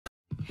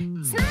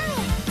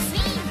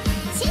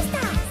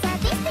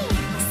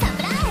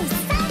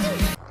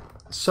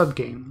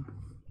Subgame.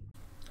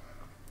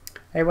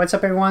 Hey, what's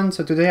up everyone?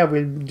 So today I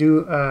will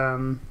do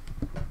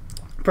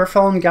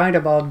perform guide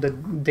about the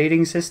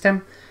dating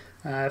system.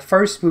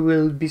 First we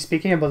will be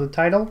speaking about the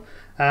title.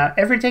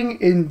 Everything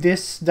in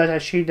this data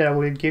sheet that I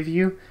will give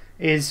you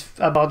is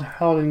about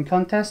holding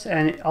contest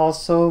and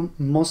also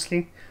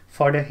mostly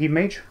for the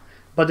image,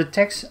 but the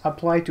text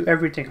apply to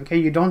everything. Okay,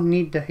 you don't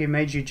need the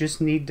image, you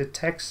just need the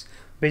text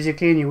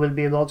basically, and you will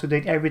be able to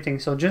date everything.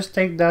 So just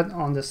take that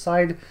on the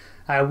side.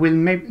 I will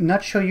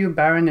not show you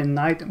Baron and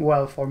Knight,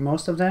 well, for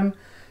most of them,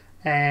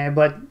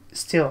 but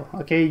still,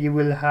 okay, you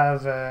will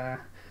have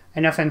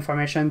enough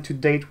information to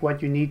date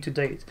what you need to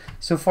date.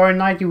 So for a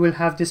Knight, you will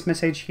have this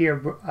message here.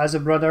 As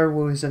a brother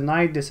who is a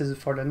Knight, this is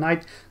for the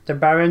Knight. The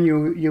Baron,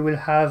 you will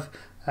have,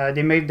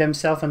 they made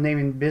themselves a name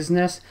in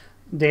business.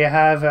 They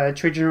have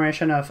 3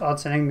 generations of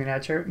outstanding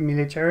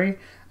military.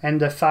 And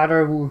the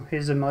father, who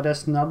is a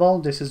modest noble,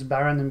 this is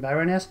Baron and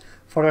Baroness.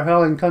 For the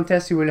Earl in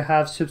contest, you will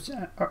have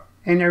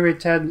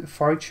inherited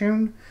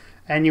fortune,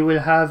 and you will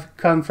have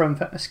come from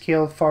a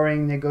skilled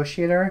foreign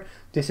negotiator.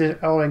 This is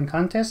Earl in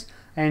contest.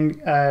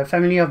 And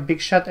family of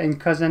big shot and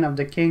cousin of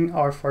the king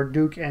are for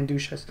Duke and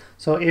Duchess.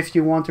 So if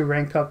you want to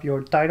rank up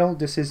your title,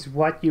 this is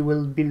what you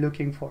will be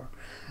looking for.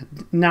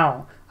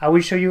 Now, I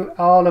will show you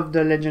all of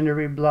the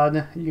legendary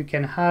blood. You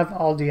can have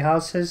all the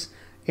houses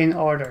in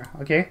order,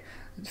 okay?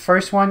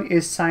 First one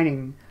is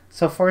signing.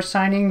 So for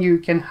signing, you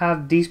can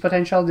have these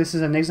potential. This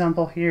is an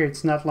example here.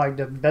 It's not like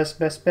the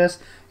best.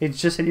 It's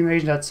just an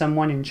image that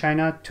someone in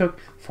China took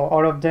for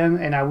all of them,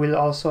 and I will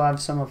also have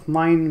some of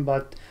mine,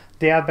 but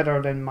they are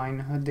better than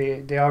mine. They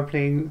have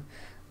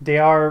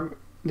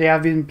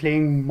been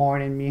playing more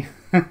than me.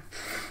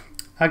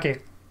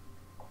 Okay.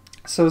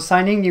 So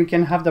signing, you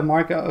can have the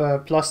mark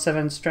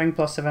 +7 strength,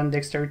 +7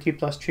 dexterity,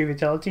 +3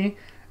 vitality,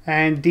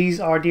 and these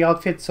are the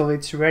outfits. So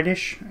it's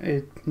reddish.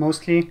 It's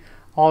mostly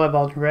all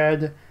about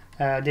red.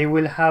 They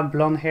will have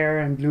blonde hair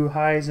and blue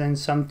eyes, and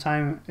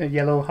sometimes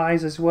yellow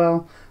eyes as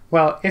well.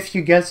 Well, if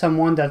you get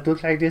someone that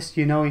looks like this,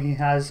 you know he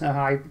has a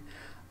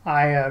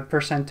high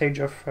percentage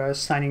of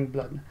signing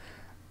blood.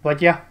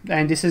 But yeah,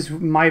 and this is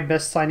my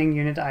best signing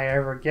unit I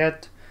ever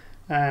get.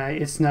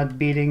 It's not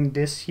beating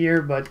this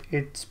here, but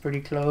it's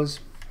pretty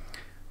close.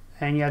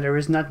 And yeah, there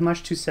is not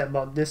much to say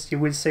about this. You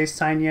will say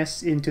sign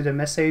yes into the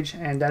message,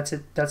 and that's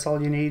it. That's all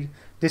you need.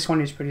 This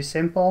one is pretty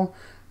simple.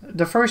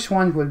 The first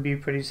one will be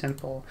pretty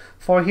simple.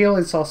 For heal,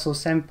 it's also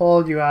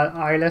simple. You add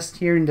eyeless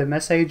here in the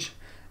message,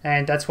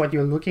 and that's what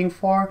you're looking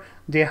for.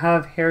 They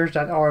have hairs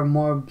that are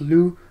more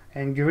blue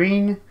and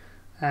green,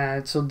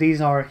 so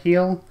these are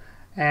heal,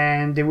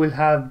 and they will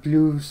have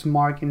blue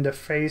mark in the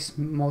face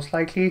most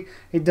likely.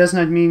 It does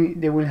not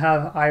mean they will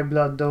have eye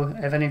blood though,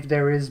 even if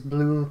there is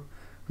blue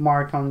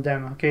mark on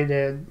them. Okay,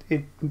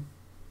 it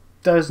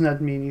does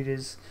not mean it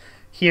is.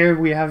 Here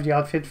we have the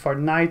outfit for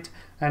Knight,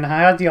 and I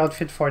had the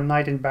outfit for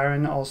Knight and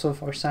Baron also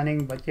for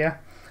signing, but yeah.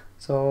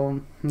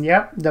 So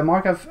yeah, the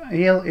mark of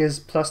heal is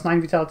 +9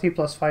 vitality,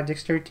 +5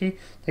 dexterity.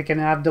 They can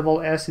have double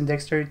S in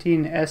dexterity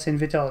and S in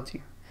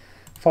vitality.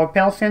 For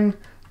Pelfin,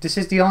 this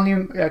is the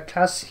only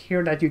class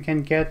here that you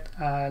can get,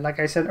 like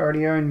I said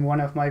earlier in one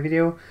of my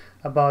video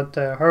about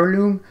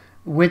heirloom,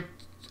 with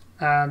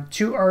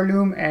 2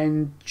 heirloom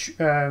and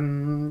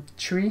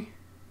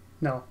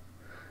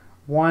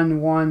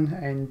 1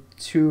 and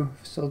 2,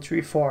 so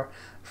 3, 4.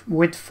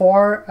 With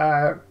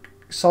 4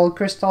 soul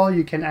crystal,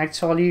 you can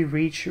actually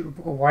reach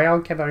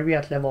royal cavalry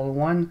at level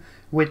 1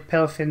 with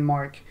Pelfin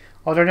mark.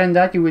 Other than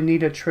that, you will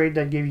need a trait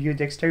that gives you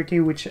dexterity,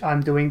 which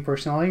I'm doing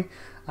personally.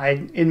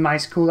 In my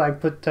school, I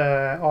put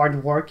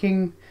hard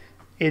working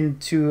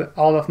into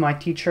all of my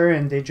teacher,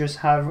 and they just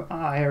have a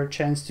higher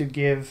chance to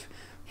give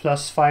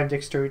 +5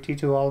 dexterity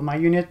to all my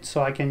units,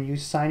 so I can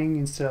use signing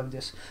instead of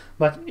this.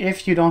 But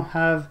if you don't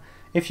have,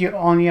 if you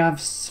only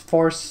have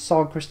 4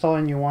 soul crystal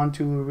and you want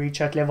to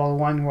reach at level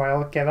 1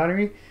 royal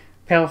cavalry,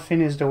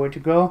 Pelfin is the way to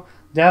go.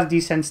 They have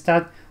decent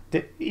stat.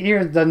 Here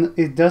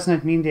it does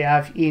not mean they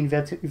have E in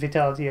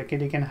vitality. Okay,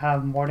 they can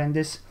have more than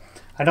this.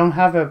 I don't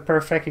have a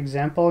perfect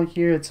example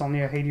here. It's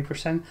only a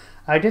 80%.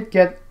 I did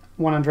get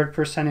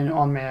 100%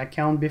 on my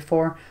account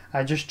before.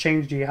 I just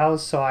changed the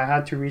house, so I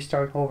had to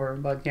restart over.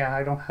 But yeah,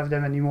 I don't have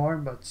them anymore,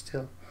 but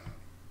still.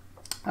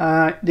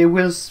 They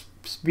will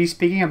be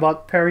speaking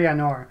about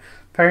Perianor.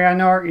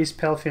 Perianor is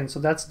Pelfin, so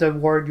that's the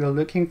word you're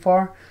looking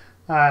for.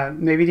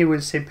 Maybe they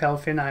will say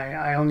Pelfin.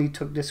 I only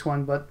took this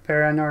one, but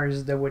Perianor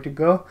is the way to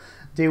go.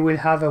 They will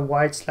have a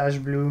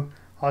white/blue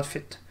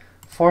outfit.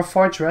 For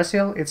Forge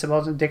Rasil, it's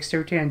about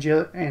dexterity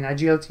and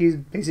agility,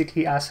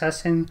 basically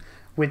assassin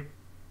with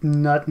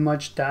not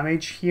much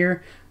damage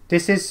here.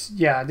 This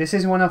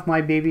is one of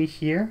my baby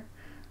here.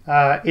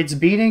 It's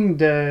beating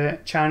the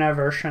China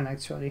version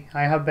actually.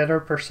 I have better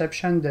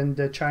perception than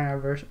the China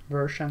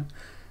version.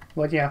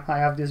 But yeah, I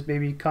have this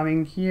baby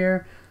coming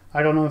here.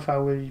 I don't know if I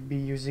will be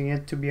using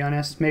it, to be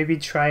honest. Maybe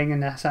trying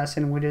an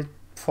assassin with it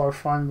for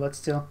fun, but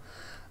still.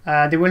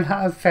 They will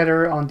have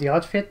feather on the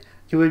outfit.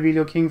 you will be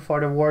looking for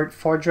the word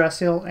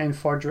Fordrasil and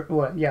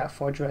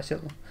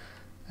Fordrasil.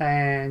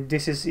 And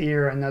this is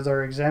here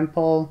another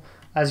example.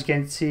 As you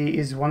can see,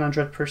 is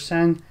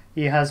 100%.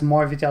 He has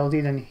more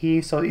vitality than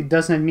he, so it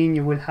doesn't mean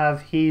you will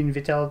have he in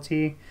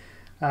vitality.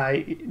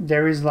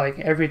 There is like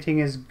everything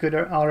is good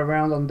all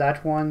around on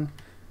that one.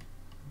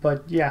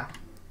 But yeah,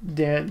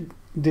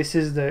 this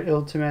is the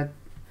ultimate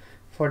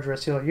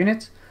Fordrasil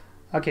unit.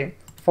 Okay,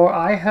 for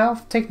eye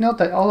health, take note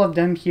that all of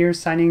them here,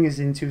 signing is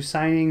into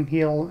signing,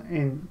 heal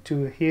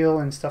into heal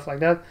and stuff like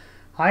that.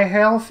 Eye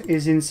health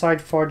is inside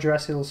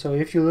Fordrasil, so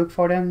if you look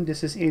for them,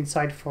 this is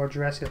inside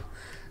Fordrasil.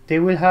 They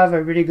will have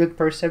a really good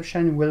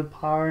perception,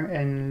 willpower,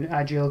 and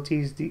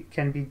agility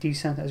can be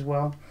decent as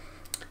well.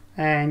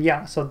 And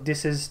yeah, so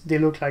they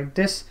look like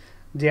this.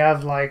 They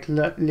have like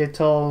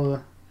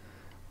little,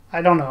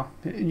 I don't know,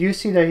 you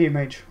see the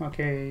image,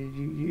 okay,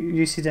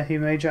 you see the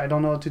image. I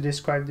don't know how to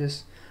describe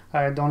this,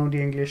 I don't know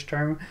the English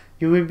term.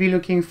 You will be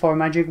looking for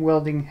magic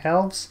wielding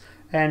elves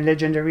and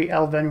legendary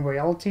elven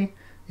royalty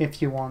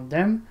if you want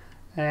them.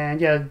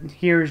 And yeah,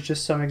 here's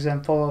just some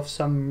example of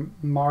some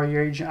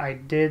marriage I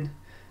did,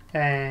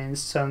 and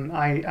some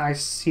I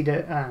see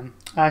the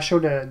I show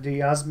the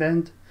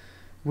husband,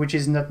 which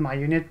is not my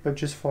unit, but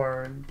just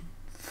for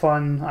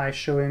fun I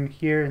show him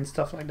here and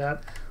stuff like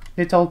that.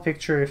 Little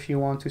picture if you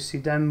want to see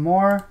them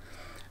more.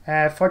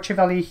 For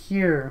Chevalier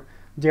here,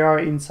 they are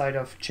inside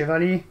of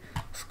Chevalier.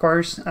 Of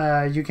course,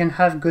 you can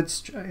have good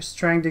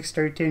strength,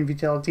 dexterity, and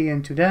vitality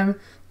into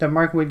them. The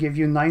mark will give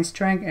you 9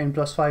 strength and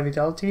 +5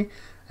 vitality,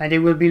 and they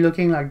will be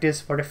looking like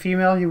this. For the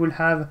female, you will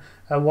have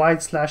a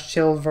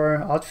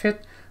white/silver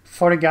outfit.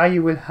 For the guy,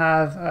 you will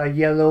have a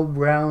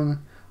yellow-brown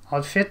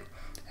outfit,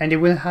 and they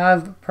will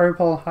have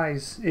purple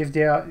eyes if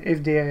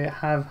they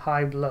have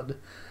high blood.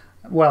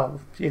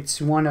 Well,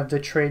 it's one of the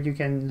traits you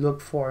can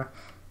look for.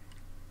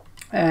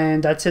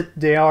 And that's it.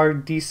 They are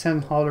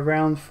decent all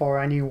around for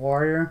any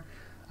warrior.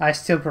 I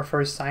still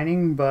prefer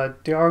signing,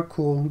 but they are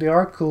cool. They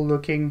are cool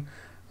looking.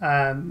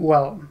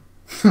 Well,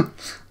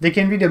 they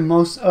can be the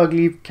most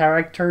ugly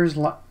characters,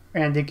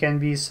 and they can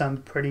be some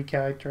pretty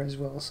characters as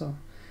well. So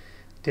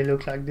they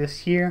look like this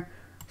here.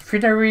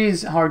 Fridery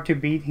is hard to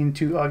beat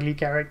into ugly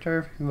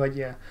character, but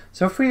yeah.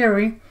 So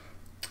Fridery,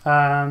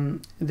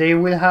 they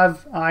will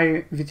have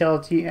high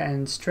vitality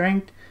and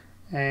strength,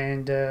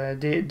 and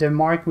the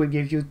mark will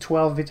give you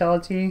 12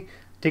 vitality.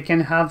 They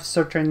can have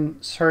certain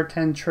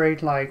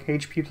trait like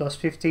HP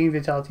 +15,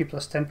 vitality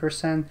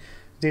 +10%.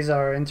 These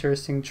are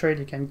interesting traits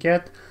you can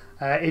get.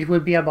 It will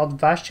be about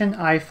Bastion.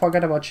 I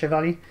forgot about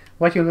Chevalier.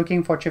 What you're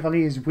looking for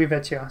Chevalier is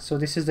Wivetia. So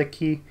this is the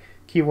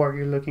keyword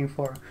you're looking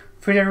for.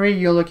 Fridery,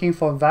 you're looking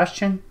for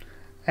Bastion,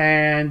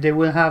 and they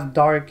will have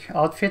dark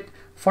outfit.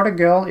 For the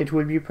girl, it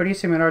will be pretty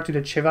similar to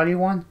the Chevalier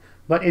one,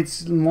 but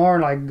it's more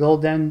like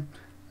golden,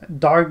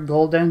 dark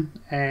golden,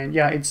 and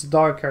yeah, it's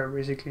darker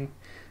basically.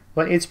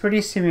 But it's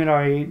pretty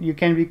similar. You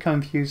can be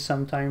confused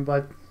sometimes,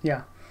 but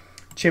yeah,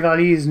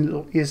 Chevalier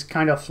is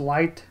kind of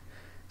light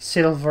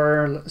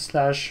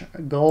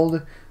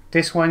silver/gold.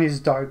 This one is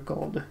dark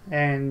gold,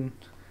 and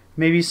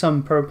maybe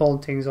some purple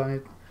things on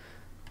it.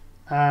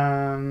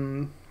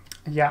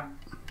 Yeah.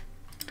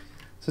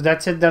 So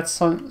that's it. That's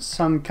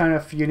some kind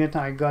of unit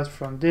I got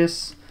from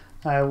this.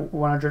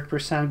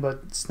 100%,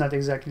 but it's not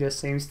exactly the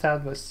same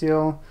stat, but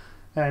still.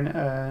 And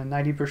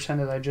 90%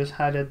 that I just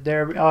had it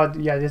there. Oh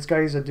yeah, this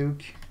guy is a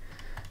Duke.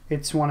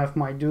 It's one of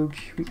my Duke.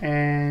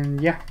 And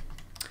yeah.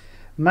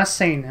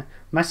 Massane.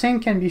 Massane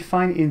can be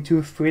found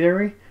into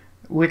Fridery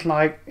with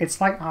like,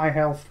 it's like high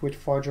health with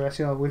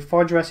Fordrasil. With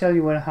Fordrasil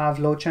you will have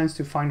low chance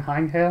to find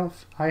high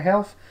health.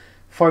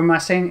 For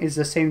Massane it's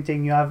the same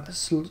thing. You have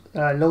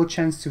low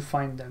chance to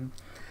find them.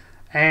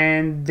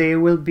 And they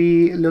will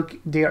be,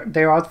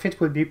 their outfit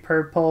will be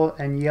purple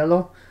and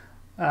yellow.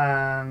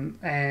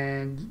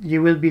 And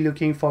you will be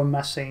looking for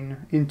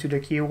Massane into the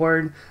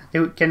keyword.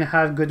 They can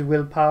have good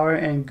willpower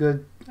and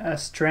good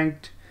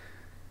strength,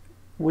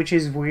 which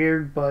is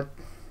weird, but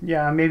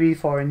yeah, maybe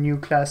for new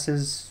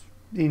classes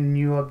in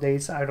new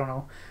updates, I don't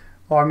know,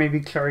 or maybe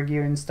clergy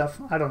and stuff,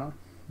 I don't know,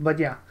 but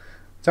yeah,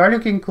 they're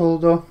looking cool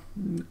though.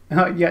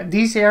 Yeah,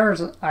 these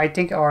hairs I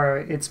think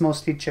it's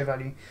mostly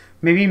Chevalier.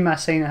 Maybe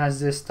Massane has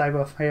this type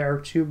of hair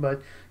too,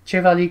 but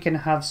Chevalier can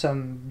have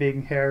some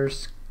big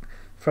hairs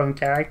from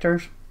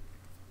characters.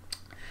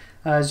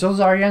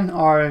 Zolzarian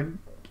are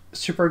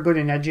super good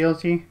in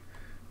agility.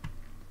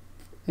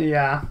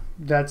 Yeah,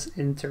 that's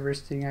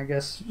interesting, I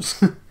guess.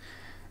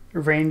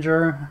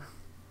 Ranger,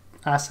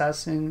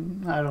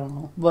 assassin, I don't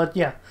know, but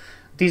yeah,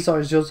 these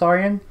are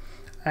Zolzarian,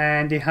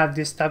 and they have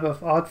this type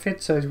of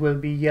outfit, so it will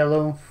be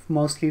yellow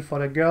mostly for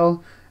the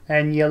girl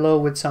and yellow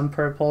with some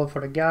purple for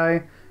the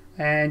guy,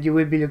 and you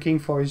will be looking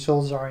for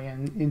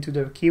Zolzarian into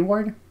the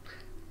keyword.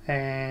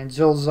 And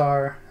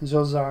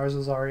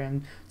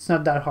Zolzarian, it's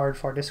not that hard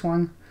for this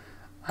one.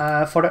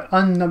 For the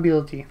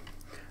Nobility,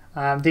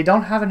 they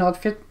don't have an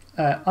outfit.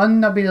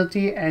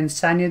 Nobility and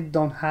Sanid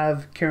don't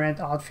have current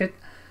outfit,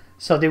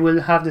 so they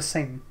will have the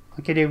same.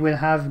 Okay, they will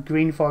have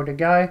green for the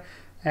guy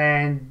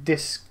and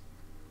this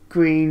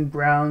green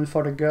brown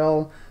for the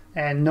girl,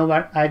 And no,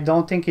 I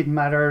don't think it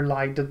matter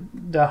like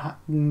the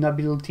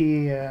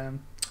nobility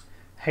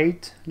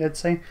hate, let's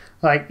say.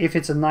 Like if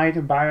it's a knight,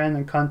 a baron,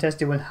 and contest,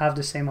 they will have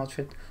the same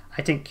outfit.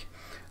 I think.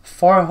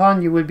 For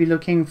Hun, you will be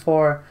looking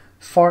for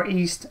Far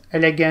East,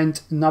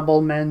 elegant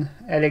noblemen,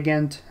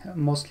 elegant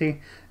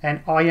mostly,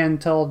 and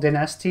Oriental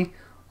dynasty.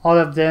 All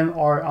of them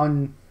are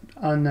on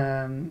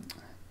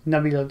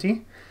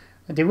nobility.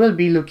 They will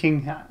be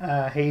looking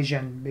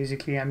Asian,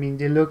 basically. I mean,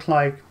 they look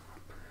like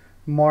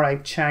more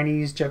like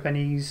Chinese,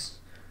 Japanese,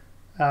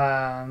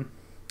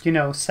 you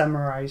know,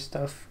 samurai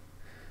stuff.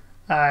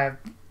 I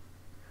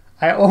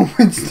hope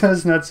it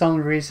does not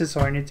sound racist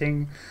or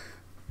anything,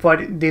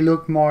 but they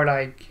look more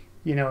like,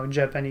 you know,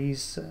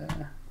 Japanese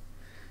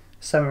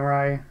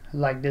samurai,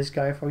 like this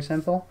guy, for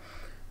example.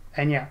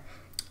 And yeah,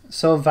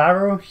 so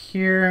Varro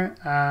here,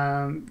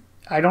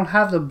 I don't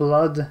have the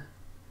blood,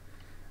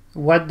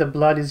 what the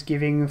blood is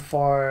giving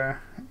for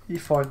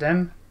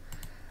them.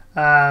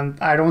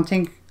 I don't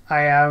think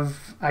I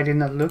did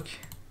not look.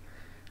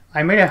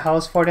 I made a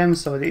house for them,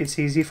 so it's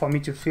easy for me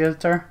to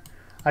filter.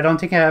 I don't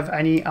think I have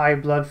any eye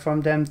blood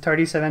from them.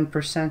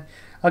 37%.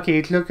 Okay,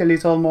 it looked a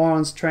little more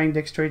on strength,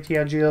 dexterity,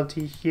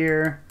 agility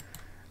here.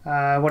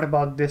 What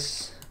about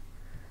this?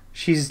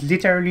 She's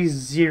literally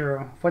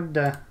 0. What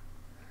the?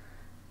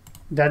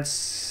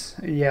 That's,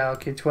 yeah,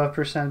 okay,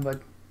 12%,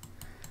 but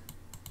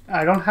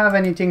I don't have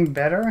anything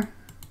better.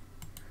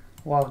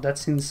 Wow,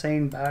 that's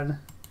insane bad.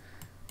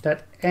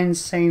 That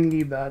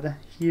insanely bad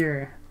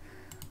here.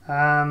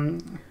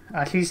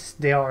 At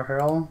least they are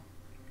hurl.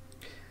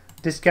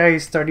 This guy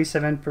is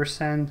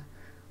 37%.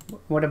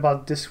 What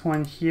about this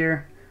one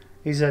here?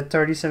 He's at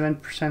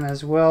 37%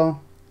 as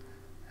well.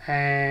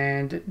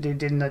 And they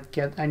did not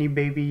get any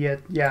baby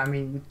yet. Yeah, I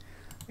mean,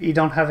 he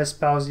don't have a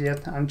spouse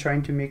yet. I'm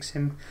trying to mix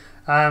him.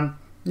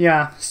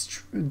 Yeah,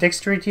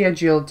 dexterity,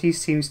 agility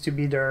seems to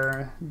be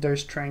their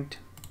strength.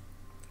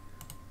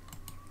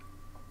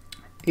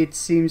 It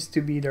seems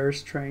to be their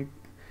strength.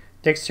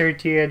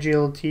 Dexterity,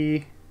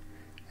 agility,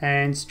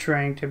 and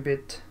strength a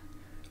bit.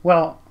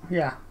 Well,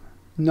 yeah,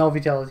 no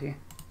vitality.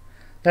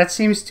 That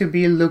seems to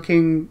be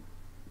looking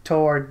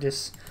toward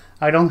this.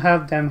 I don't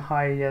have them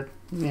high yet.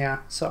 Yeah,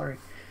 sorry.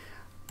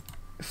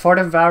 For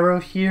the Varro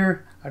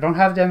here, I don't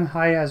have them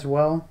high as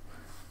well.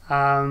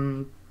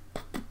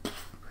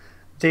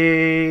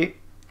 They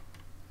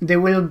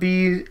will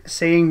be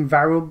saying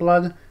Varro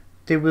blood.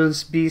 They will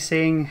be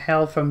saying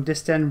Hell from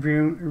Distant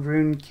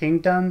Rune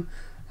Kingdom,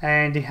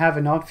 and they have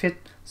an outfit,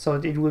 so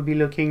it will be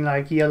looking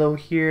like yellow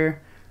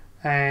here,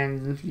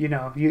 and you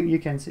know, you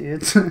can see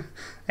it.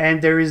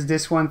 And there is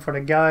this one for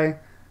the guy.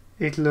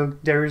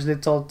 There is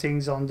little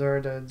things under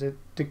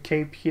the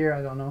cape here,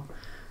 I don't know.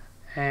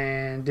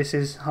 And this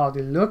is how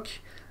they look.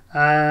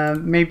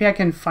 Maybe I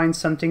can find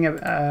something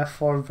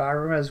for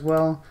Varro as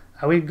well.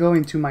 I will go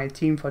into my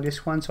team for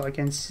this one so I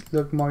can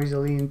look more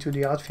easily into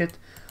the outfit,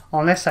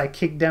 unless I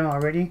kick them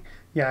already.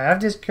 Yeah, I have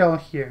this girl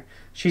here.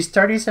 She's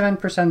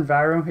 37%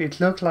 Varro.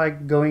 It looked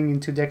like going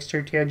into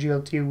dexterity,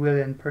 agility,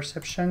 will, and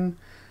perception.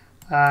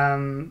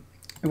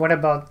 What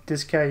about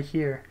this guy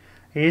here?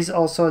 He is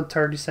also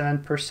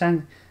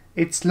 37%.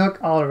 It's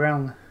look all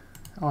around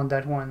on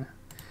that one.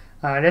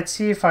 Let's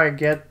see if I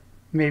get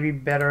maybe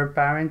better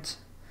parent.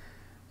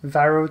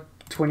 Varro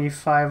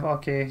 25.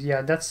 Okay,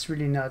 yeah, that's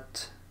really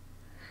not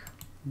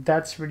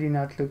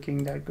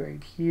looking that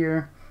great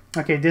here.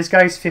 Okay, this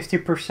guy is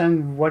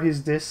 50%. What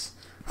is this?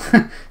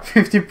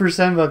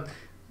 50%, but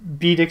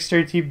B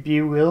dexterity,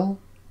 B will.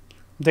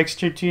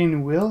 Dexterity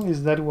and will,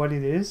 is that what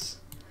it is?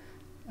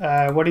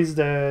 What is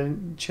the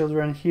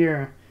children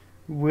here?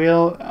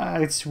 Will,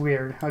 it's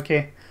weird.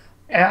 Okay,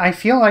 I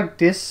feel like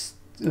this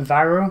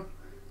Varro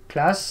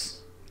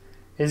class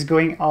is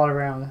going all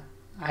around.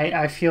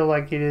 I feel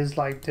like it is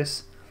like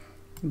this.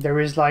 There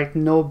is like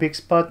no big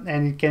spot,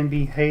 and it can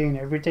be hay and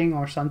everything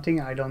or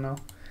something. I don't know.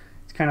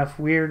 It's kind of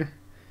weird.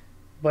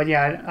 But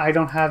yeah, I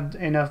don't have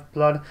enough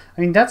blood.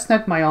 I mean, that's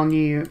not my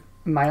only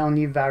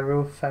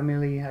Varro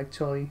family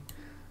actually.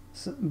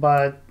 So,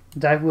 but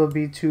that will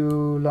be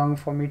too long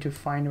for me to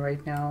find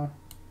right now.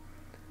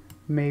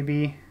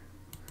 Maybe.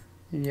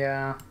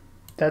 Yeah,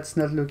 that's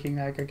not looking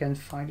like I can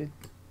find it.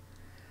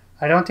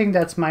 I don't think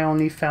that's my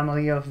only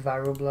family of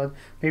Varro blood.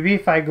 Maybe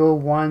if I go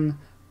one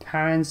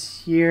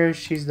parents here,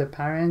 she's the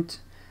parent,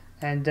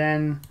 and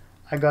then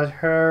I got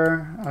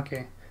her.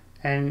 Okay,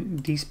 and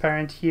this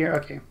parent here.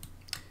 Okay,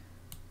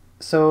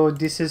 so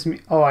this is me.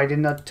 Oh, I did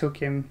not took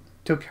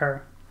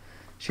her.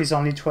 She's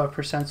only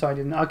 12%, so I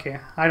didn't. Okay,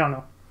 I don't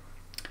know.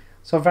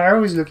 So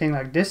Varro is looking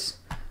like this,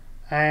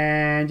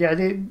 and yeah,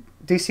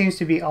 they seems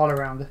to be all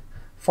around.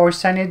 For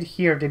Sanid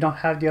here, they don't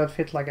have the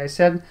outfit like I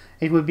said.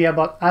 It would be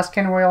about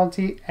Ascan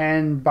royalty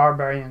and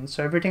barbarian.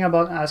 So everything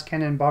about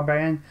Ascan and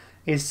barbarian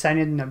is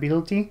Sanid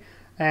nobility.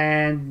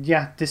 And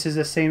yeah, this is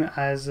the same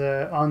as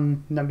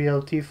on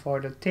nobility for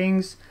the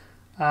things.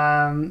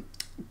 Can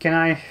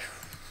I?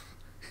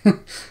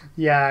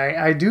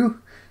 Yeah, I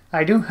do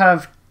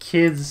have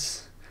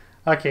kids.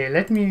 Okay,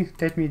 let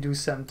me do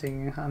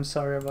something. I'm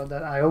sorry about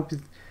that. I hope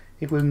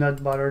it will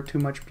not bother too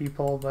much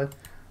people, but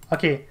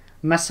okay.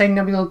 Massane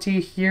Nobility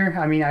here,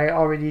 I mean, I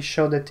already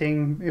showed the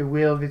thing,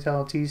 will,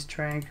 vitality,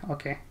 strength,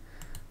 okay.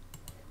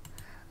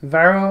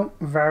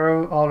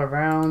 Varro all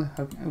around,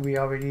 we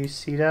already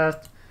see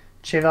that.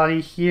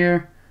 Chevalier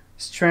here,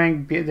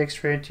 strength,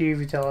 dexterity,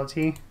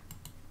 vitality.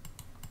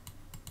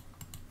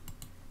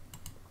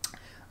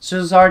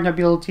 Zuzard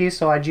Nobility,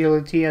 so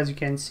agility, as you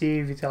can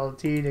see,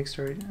 vitality,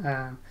 dexterity,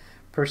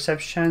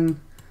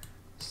 perception,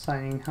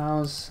 signing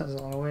house, as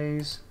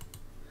always.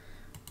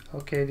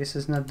 Okay, this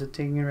is not the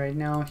thing right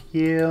now.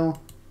 Heal.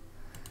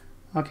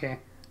 Okay.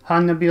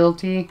 Hun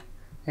Nobility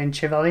and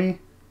Chevalier.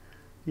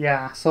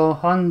 Yeah, so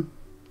Hun.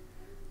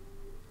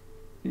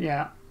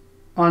 Yeah.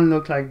 Hun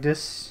look like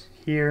this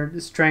here.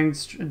 The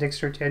strength,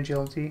 dexterity,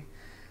 agility.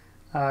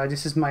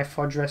 This is my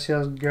Fortress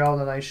girl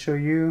that I show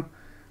you.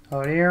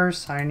 Oh, there.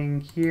 Signing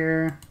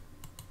here.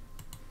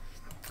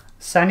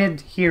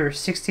 Sanid here.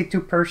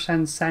 62%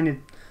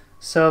 Sanid.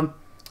 So.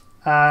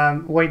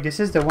 Wait, this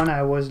is the one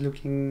I was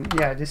looking.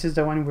 Yeah, this is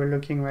the one we're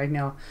looking right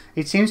now.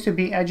 It seems to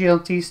be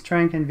agility,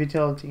 strength, and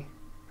vitality.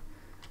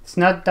 It's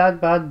not that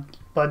bad,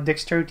 but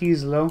dexterity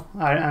is low.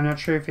 I'm not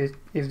sure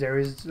if there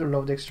is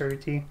low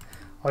dexterity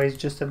or it's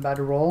just a bad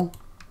roll.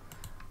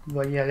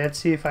 But yeah, let's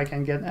see if I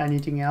can get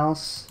anything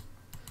else.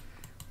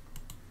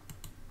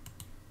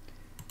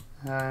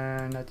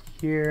 Not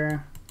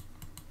here.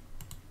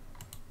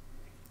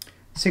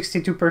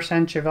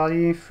 62%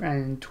 Chevalier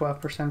and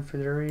 12%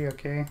 Frederi.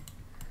 Okay.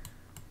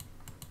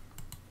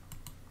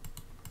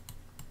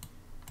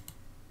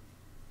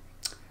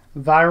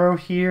 Varro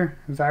here.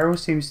 Varro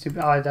seems to be...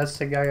 Oh, that's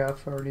the guy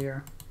off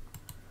earlier.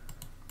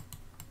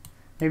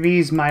 Maybe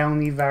he's my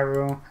only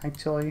Varro,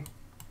 actually.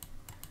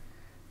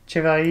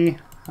 Chevalier.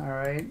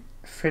 Alright.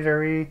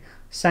 Frederi.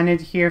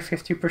 Sanid here,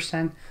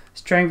 50%.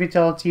 Strength,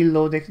 vitality,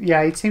 low dex...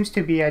 Yeah, it seems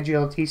to be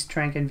agility,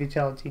 strength, and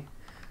vitality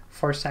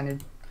for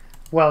Sanid.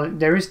 Well,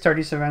 there is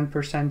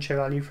 37%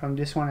 Chevalier from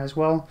this one as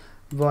well.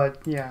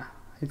 But, yeah,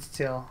 it's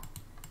still...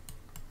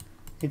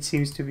 It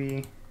seems to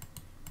be...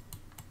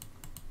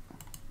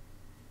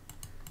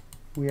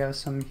 We have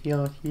some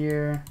heal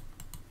here.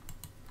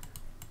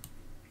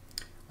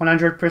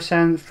 100%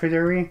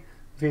 Frederi.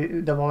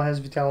 Double has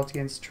vitality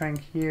and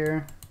strength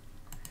here.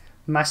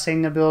 Massane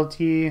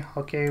Nobility.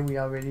 Okay, we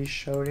already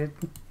showed it.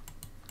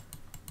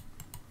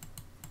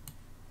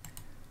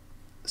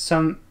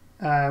 Some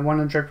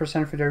 100%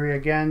 Frederi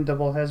again.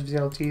 Double has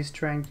vitality,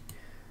 strength.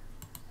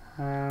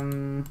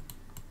 Sanid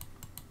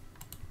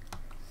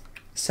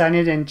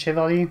and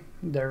Chevalier.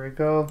 There we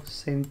go.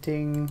 Same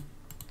thing.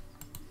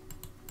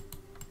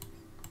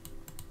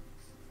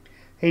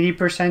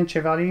 80%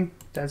 Chevalier,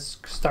 that's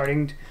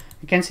starting.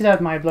 You can see that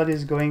my blood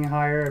is going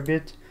higher a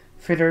bit.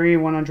 Frederi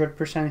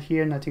 100%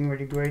 here, nothing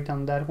really great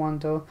on that one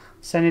though.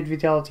 Sanid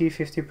Vitality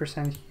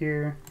 50%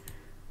 here.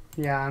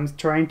 Yeah, I'm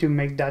trying to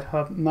make that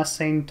up.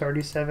 Massane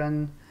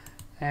 37,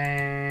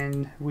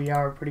 and we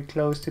are pretty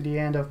close to the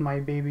end of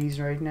my babies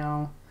right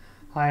now.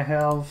 High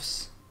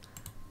healths,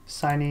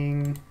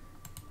 signing,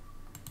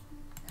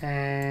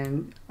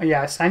 and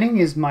yeah, signing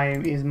is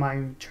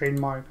my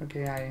trademark.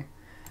 Okay,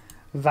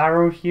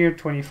 Varro here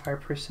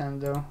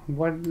 25% though.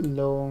 What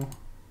low?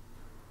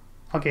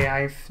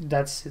 Okay,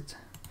 that's it.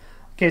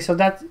 Okay, so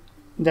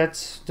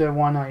that's the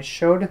one I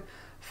showed.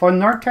 For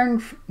Northern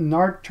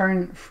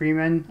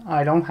Freemen,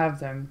 I don't have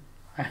them.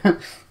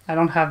 I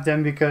don't have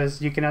them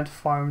because you cannot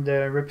farm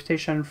the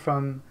reputation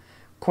from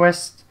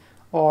quest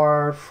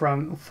or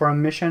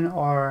from mission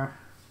or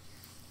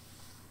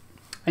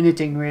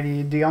anything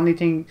really. The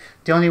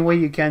only way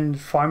you can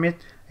farm it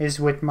is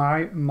with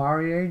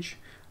marriage.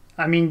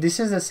 I mean, this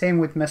is the same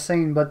with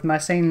Massane, but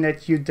Massane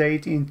let you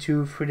date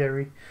into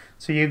Frederi.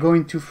 So you go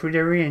into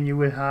Frederi and you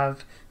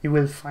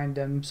will find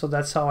them. So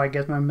that's how I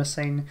get my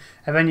Massane.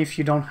 Even if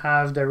you don't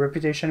have the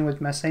reputation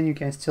with Massane, you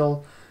can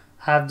still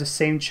have the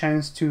same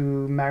chance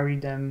to marry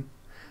them.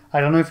 I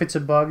don't know if it's a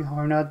bug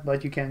or not,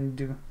 but you can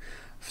do.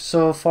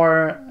 So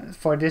for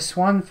this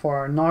one,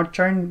 for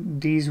Northern,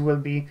 these will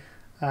be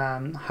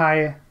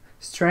high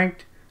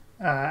strength,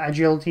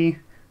 agility,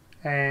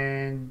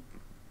 and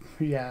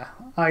yeah,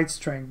 height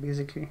strength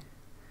basically.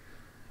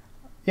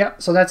 Yeah,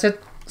 so that's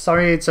it.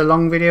 Sorry it's a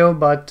long video,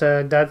 but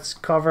that's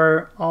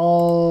cover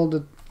all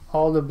the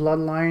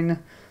bloodline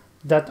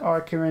that are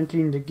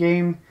currently in the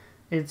game.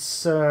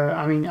 It's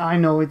I mean, I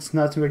know it's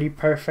not really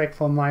perfect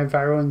for my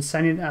Varro and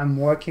Sanid. I'm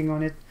working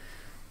on it,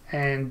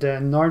 and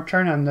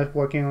Northern, I'm not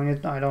working on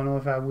it. I don't know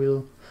if I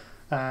will.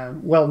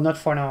 Well, not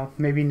for now.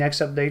 Maybe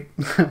next update,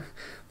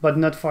 but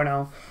not for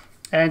now.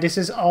 And this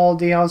is all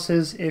the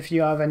houses. If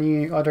you have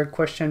any other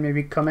question,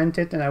 maybe comment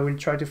it and I will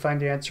try to find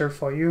the answer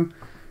for you.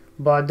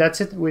 But that's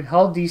it. With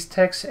all these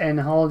texts and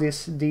all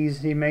these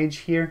image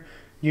here,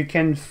 you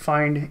can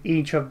find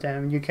each of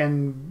them. You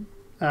can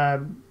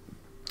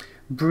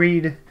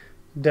breed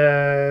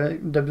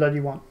the blood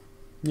you want.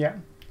 Yeah.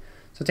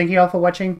 So thank you all for watching.